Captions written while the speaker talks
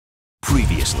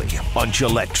Previously on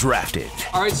Gillette Drafted.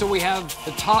 All right, so we have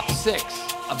the top 6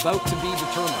 about to be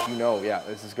determined. You know, yeah,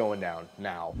 this is going down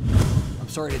now. I'm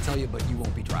sorry to tell you, but you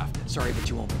won't be drafted. Sorry, but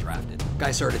you won't be drafted.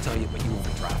 Guys, sorry to tell you, but you won't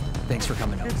be drafted. Thanks for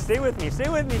coming out. Dude, stay with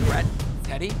me, Brett,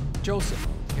 Teddy, Joseph,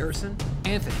 Harrison,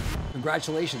 Anthony.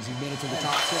 Congratulations, you've made it to the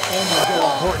top 6. Oh my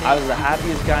God. I was the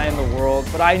happiest guy in the world,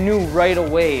 but I knew right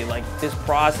away, like, this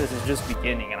process is just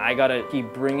beginning, and I gotta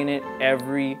keep bringing it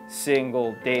every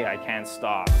single day. I can't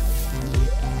stop.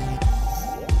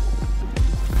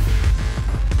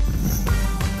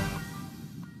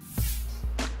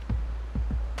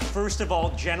 First of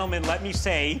all, gentlemen, let me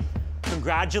say,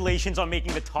 congratulations on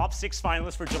making the top 6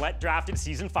 finalists for Gillette Drafted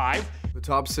Season 5. The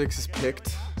top 6 is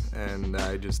picked, and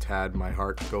I just had my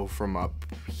heart go from up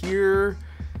here,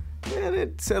 and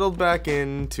it settled back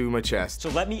into my chest. So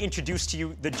let me introduce to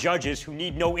you the judges who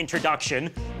need no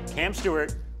introduction: Cam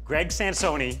Stewart, Greg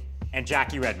Sansoni, and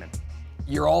Jackie Redmond.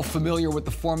 You're all familiar with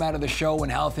the format of the show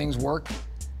and how things work,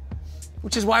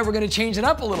 which is why we're gonna change it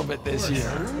up a little bit this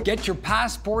year. Get your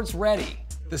passports ready.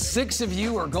 The 6 of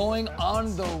you are going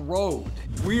on the road.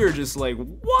 We are just like,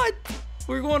 what?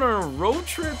 We're going on a road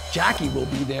trip? Jackie will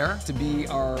be there to be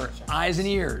our eyes and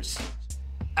ears.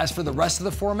 As for the rest of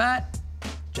the format,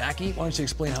 Jackie, why don't you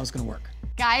explain how it's gonna work?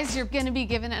 Guys, you're gonna be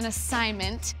given an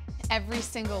assignment every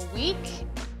single week,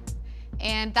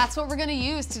 and that's what we're gonna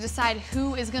use to decide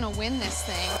who is gonna win this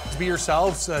thing. Be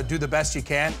yourselves, do the best you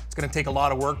can. It's gonna take a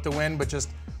lot of work to win, but just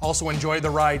also enjoy the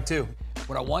ride too.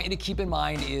 What I want you to keep in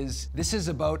mind is this is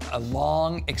about a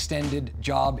long, extended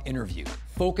job interview.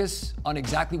 Focus on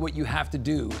exactly what you have to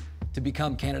do to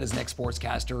become Canada's next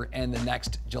sportscaster and the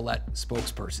next Gillette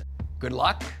spokesperson. Good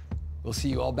luck. We'll see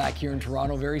you all back here in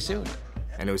Toronto very soon.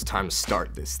 And it was time to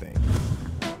start this thing.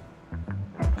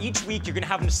 Each week, you're gonna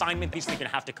have an assignment basically you're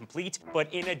gonna have to complete,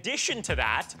 but in addition to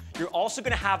that, you're also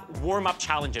gonna have warm-up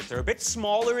challenges. They're a bit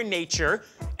smaller in nature,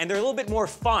 and they're a little bit more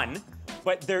fun,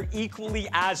 but they're equally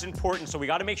as important, so we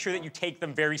gotta make sure that you take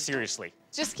them very seriously.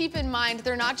 Just keep in mind,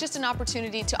 they're not just an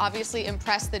opportunity to obviously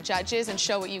impress the judges and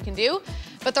show what you can do,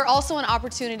 but they're also an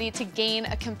opportunity to gain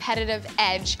a competitive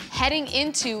edge heading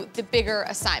into the bigger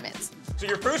assignments. So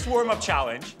your first warm-up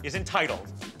challenge is entitled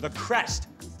the Crest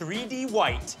 3D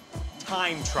White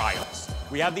Time Trials.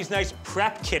 We have these nice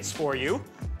prep kits for you.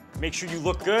 Make sure you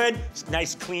look good,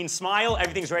 nice clean smile,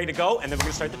 everything's ready to go, and then we're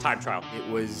gonna start the time trial. It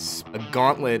was a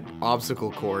gauntlet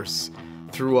obstacle course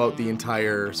throughout the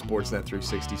entire Sportsnet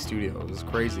 360 studio. It was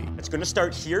crazy. It's gonna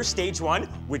start here, stage 1,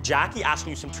 with Jackie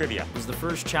asking you some trivia. It was the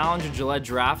first challenge in Gillette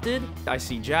Drafted. I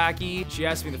see Jackie. She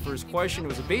asked me the first question. It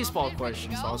was a baseball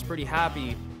question, so I was pretty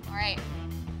happy. All right,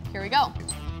 here we go.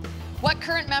 What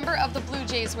current member of the Blue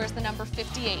Jays wears the number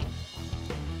 58?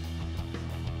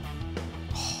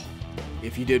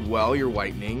 If you did well, you're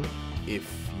whitening.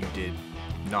 If you did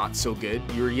not so good,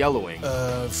 you're yellowing.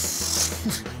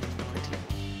 Pass.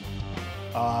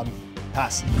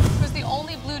 Who was the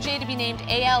only Blue Jay to be named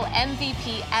AL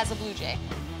MVP as a Blue Jay?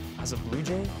 As a Blue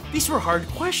Jay? These were hard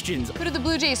questions. Who did the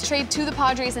Blue Jays trade to the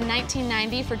Padres in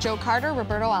 1990 for Joe Carter,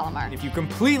 Roberto Alomar? If you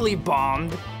completely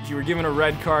bombed, you were given a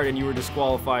red card and you were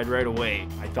disqualified right away.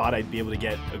 I thought I'd be able to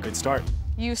get a good start.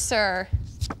 You, sir,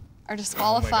 are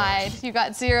disqualified. You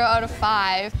got 0 out of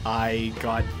 5. I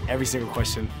got every single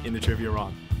question in the trivia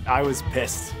wrong. I was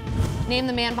pissed. Name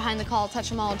the man behind the call,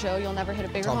 touch 'em all, Joe. You'll never hit a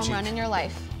bigger home run in your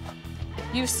life.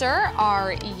 You, sir,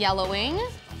 are yellowing.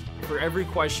 For every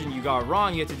question you got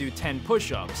wrong, you had to do 10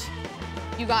 push-ups.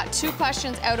 You got 2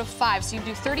 questions out of 5, so you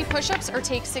do 30 push-ups or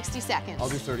take 60 seconds. I'll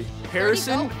do 30.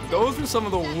 Harrison, 30, those were some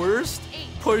of the worst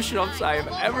push-ups I have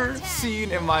ever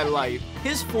seen in my life.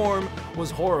 His form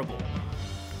was horrible.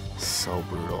 So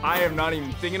brutal. I am not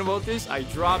even thinking about this. I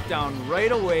dropped down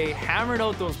right away, hammered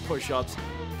out those push-ups.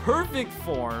 Perfect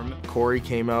form. Corey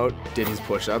came out, did his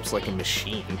push-ups like a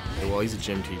machine. Well, he's a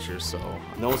gym teacher, so.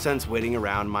 No sense waiting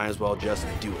around, might as well just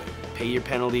do it. Pay your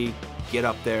penalty, get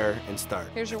up there, and start.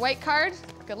 Here's your white card.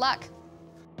 Good luck.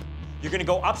 You're gonna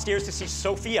go upstairs to see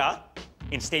Sophia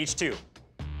in stage 2.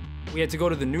 We had to go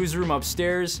to the newsroom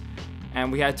upstairs,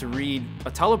 and we had to read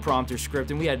a teleprompter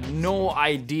script, and we had no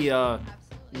idea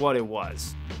what it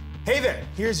was. Hey there,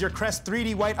 here's your Crest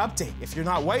 3D White update. If you're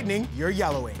not whitening, you're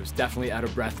yellowing. I was definitely out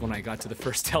of breath when I got to the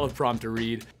first teleprompter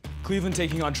read. Cleveland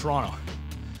taking on Toronto.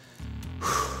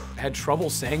 I had trouble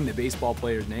saying the baseball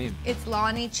player's name. It's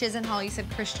Lonnie Chisenhall. You said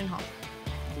Christian Hall.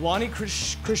 Lonnie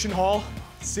Christian Hall,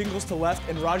 singles to left,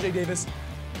 and Rajay Davis.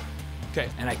 Okay.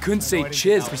 And I couldn't say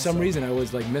Chiz for some reason. I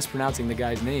was like mispronouncing the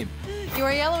guy's name. You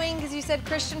are yellowing because you said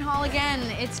Christian Hall again.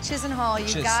 It's Chisenhall.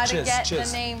 You gotta get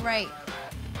the name right.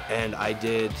 And I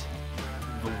did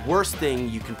the worst thing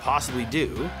you can possibly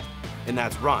do, and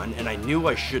that's run, and I knew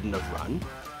I shouldn't have run.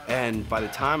 And by the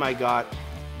time I got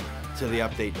to the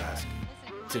update desk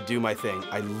to do my thing,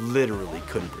 I literally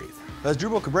couldn't breathe. As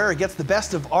Drupal Cabrera gets the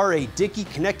best of R.A. Dickey,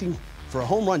 connecting for a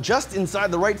home run just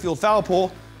inside the right field foul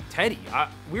pole. Teddy,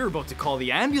 we were about to call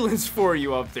the ambulance for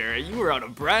you up there. You were out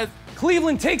of breath.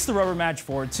 Cleveland takes the rubber match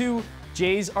 4-2.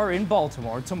 Jays are in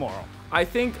Baltimore tomorrow. I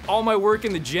think all my work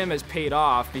in the gym has paid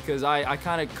off because I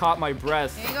kind of caught my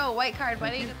breath. There you go, white card,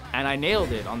 buddy. And I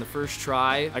nailed it on the first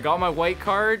try. I got my white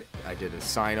card. I did a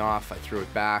sign off, I threw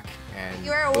it back, and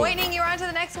You were waiting, you were on to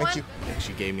the next one? and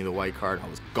she gave me the white card, I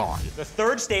was gone. The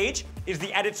third stage is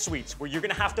the edit suites, where you're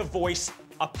gonna have to voice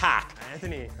a pack.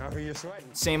 Anthony, how are you sweating?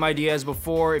 Same idea as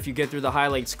before. If you get through the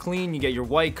highlights clean, you get your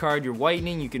white card, your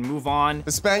whitening, you can move on.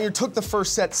 The Spaniard took the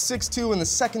first set 6-2 and the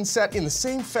second set in the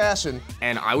same fashion.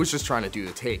 And I was just trying to do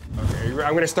the take. Okay,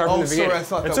 I'm gonna start from the beginning. I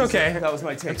thought it's that was okay. that was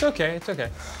my take. It's okay, it's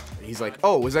okay. He's like,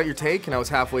 oh, was that your take? And I was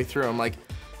halfway through. I'm like,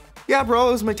 yeah, bro,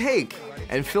 it was my take.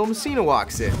 And Phil Messina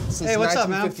walks in. Hey, what's up,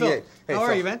 man? Phil. Hey, how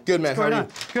are you, man? Good, man. How are you?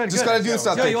 Good, Just gotta do this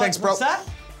update. Thanks, bro. What's that?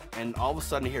 And all of a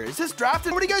sudden here, is this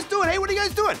drafted? What are you guys doing? Hey, what are you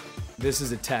guys doing? This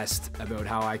is a test about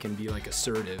how I can be like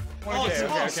assertive. Okay.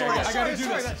 I gotta do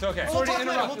this. It's okay. Sorry to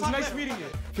interrupt. It was nice meeting you.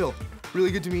 Phil, really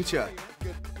good to meet you.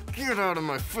 Get out of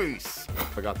my face.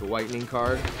 I got the whitening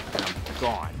card, and I'm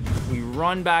gone. We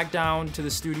run back down to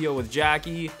the studio with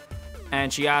Jackie,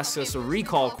 and she asks us a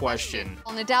recall question.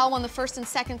 Well, Nadal won the first and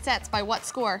second sets by what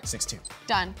score? 6-2.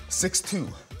 Done.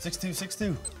 6-2.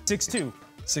 6-2. 6-2.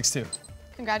 6-2.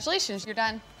 Congratulations, you're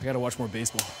done. I gotta watch more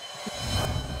baseball.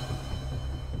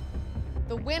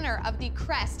 The winner of the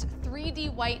Crest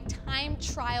 3D White Time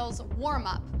Trials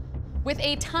warm-up with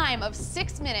a time of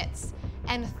 6 minutes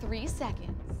and 3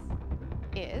 seconds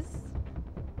is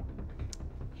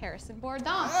Harrison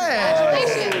Bourdon.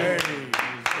 Congratulations.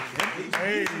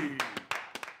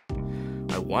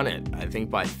 I won it, I think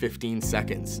by 15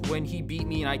 seconds. When he beat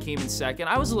me and I came in second,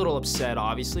 I was a little upset,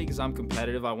 obviously, because I'm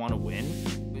competitive, I want to win.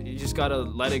 You just gotta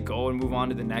let it go and move on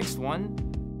to the next one.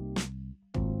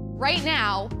 Right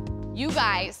now, you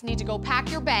guys need to go pack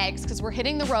your bags because we're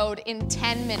hitting the road in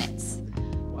 10 minutes.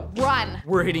 Run.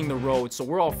 We're hitting the road, so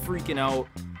we're all freaking out.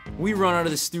 We run out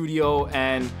of the studio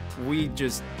and we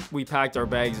packed our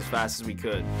bags as fast as we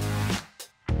could.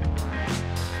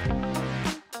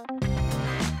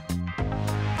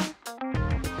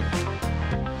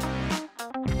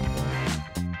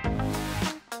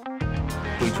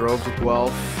 We drove to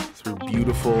Guelph through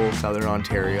beautiful southern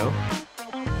Ontario.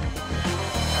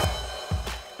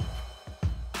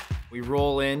 We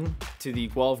roll in to the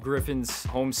Guelph Gryphons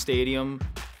home stadium.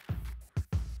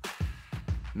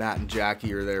 Matt and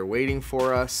Jackie are there waiting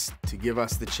for us to give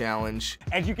us the challenge.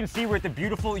 As you can see, we're at the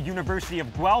beautiful University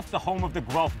of Guelph, the home of the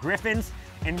Guelph Gryphons,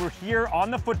 and we're here on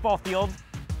the football field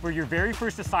for your very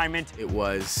first assignment. It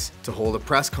was to hold a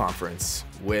press conference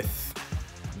with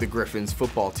the Gryphons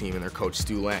football team and their coach,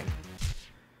 Stu Lang.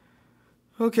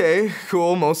 Okay,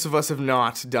 cool. Most of us have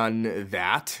not done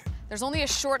that. There's only a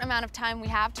short amount of time we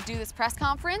have to do this press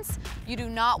conference. You do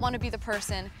not want to be the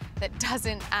person that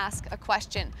doesn't ask a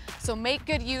question. So make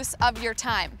good use of your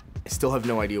time. I still have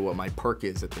no idea what my perk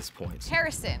is at this point.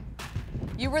 Harrison,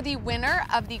 you were the winner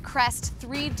of the Crest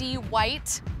 3D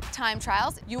White time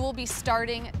trials. You will be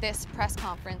starting this press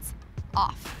conference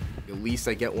off. At least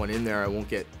I get one in there. I won't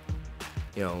get,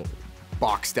 you know,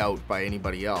 boxed out by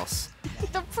anybody else.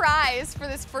 The prize for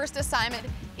this first assignment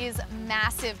is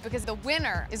massive because the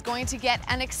winner is going to get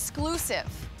an exclusive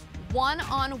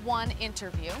one-on-one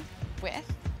interview with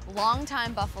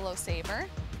longtime Buffalo Sabre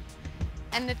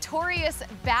and notorious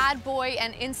bad boy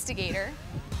and instigator,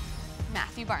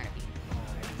 Matthew Barnaby.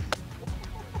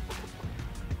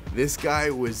 This guy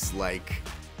was like,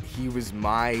 he was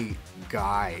my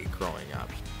guy growing up.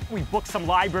 We booked some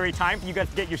library time for you guys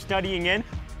to get your studying in.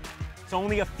 It's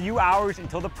only a few hours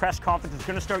until the press conference is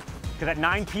going to start, because at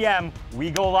 9 p.m. we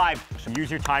go live, so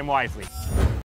use your time wisely.